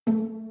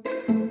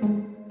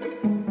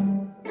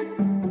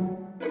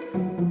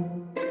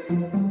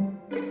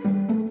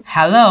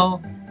Hello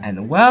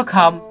and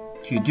welcome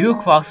to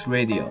Dukebox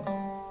Radio.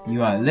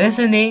 You are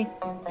listening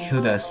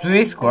to the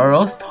Three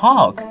Squirrels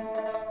talk.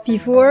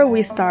 Before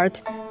we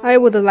start, I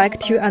would like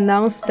to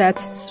announce that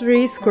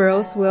Three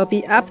Squirrels will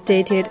be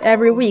updated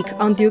every week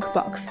on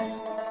Dukebox.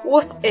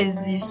 What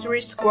is the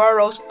Three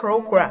Squirrels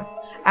program?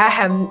 I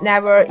have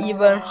never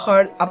even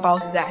heard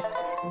about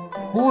that.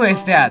 Who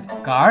is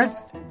that,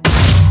 guards?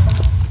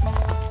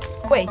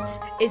 Wait,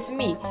 it's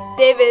me,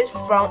 David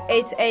from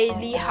 8A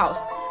Lee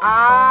House.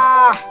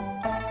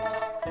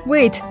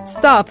 Wait,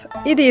 stop.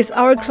 It is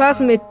our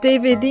classmate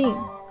David Ding.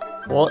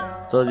 What?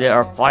 So there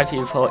are 5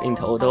 people in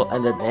total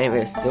and the name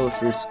is still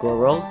Three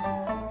Squirrels?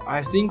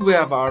 I think we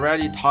have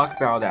already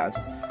talked about that.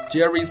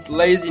 Jerry's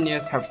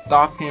laziness have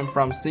stopped him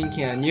from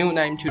thinking a new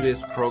name to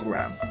this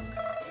program.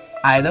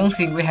 I don't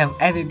think we have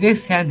added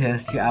this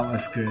sentence to our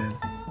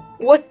script.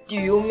 What do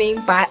you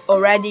mean by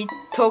already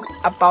talked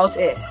about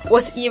it?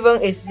 What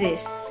even is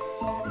this?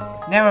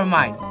 Never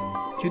mind.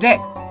 Today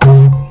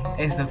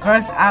is the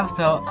first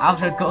episode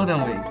after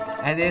Golden Week,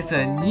 and it's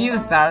a new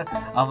start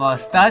of our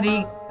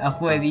studying a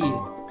Huili,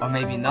 or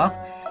maybe not.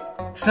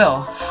 So,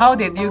 how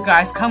did you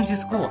guys come to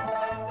school?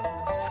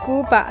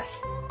 School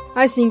bus.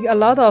 I think a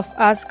lot of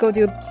us go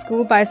to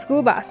school by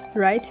school bus,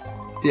 right?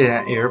 Did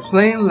an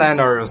airplane land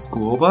on your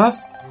school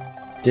bus?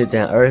 Did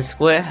an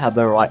earthquake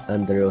happen right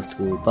under your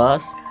school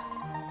bus?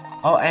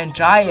 Or a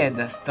giant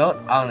stone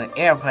on an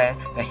airplane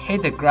that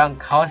hit the ground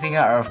causing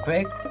an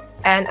earthquake?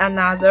 And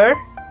another.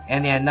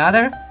 And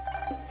another?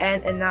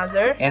 And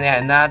another. And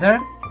another?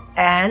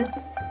 And...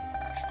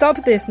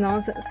 Stop this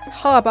nonsense.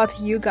 How about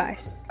you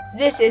guys?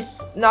 This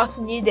is not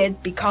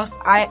needed because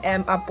I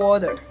am a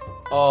boarder.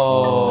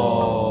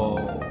 Oh.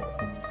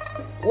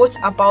 What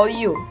about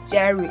you,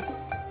 Jerry?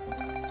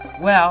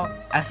 Well,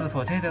 as the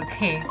Potato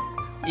King,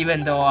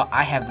 even though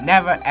I have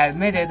never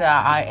admitted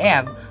that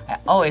I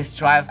always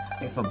drive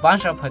with a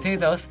bunch of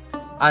potatoes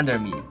under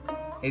me.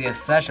 It is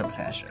such a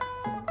pleasure.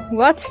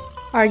 What?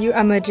 Are you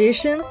a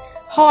magician?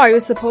 How are you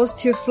supposed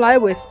to fly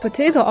with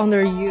potato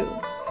under you?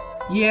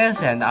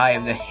 Yes, and I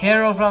am the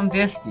hero from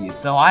Disney,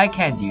 so I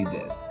can do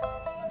this.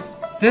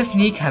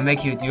 Disney can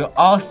make you do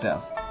all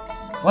stuff.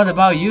 What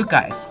about you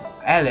guys,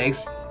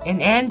 Alex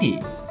and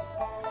Andy?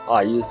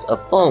 I use a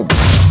bomb.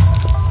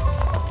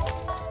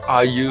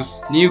 I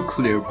use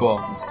nuclear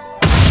bombs.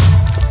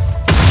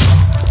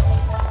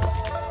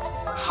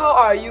 How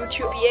are you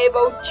to be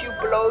able to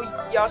blow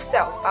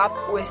yourself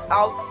up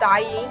without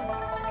dying?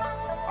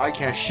 I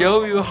can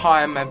show you how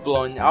I am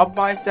blowing up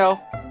myself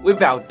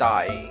without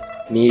dying.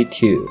 Me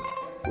too.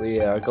 We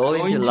are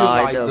going to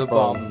light the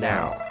bomb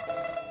now.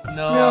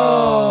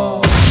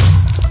 No.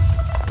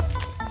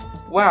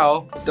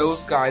 Well,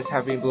 those guys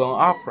have been blown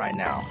up right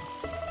now.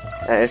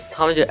 And it's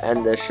time to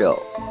end the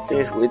show,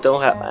 since we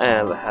don't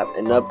have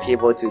enough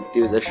people to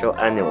do the show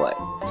anyway.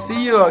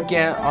 See you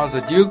again on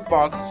the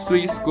Dukebox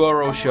Three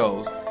Squirrel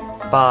shows.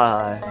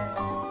 Bye.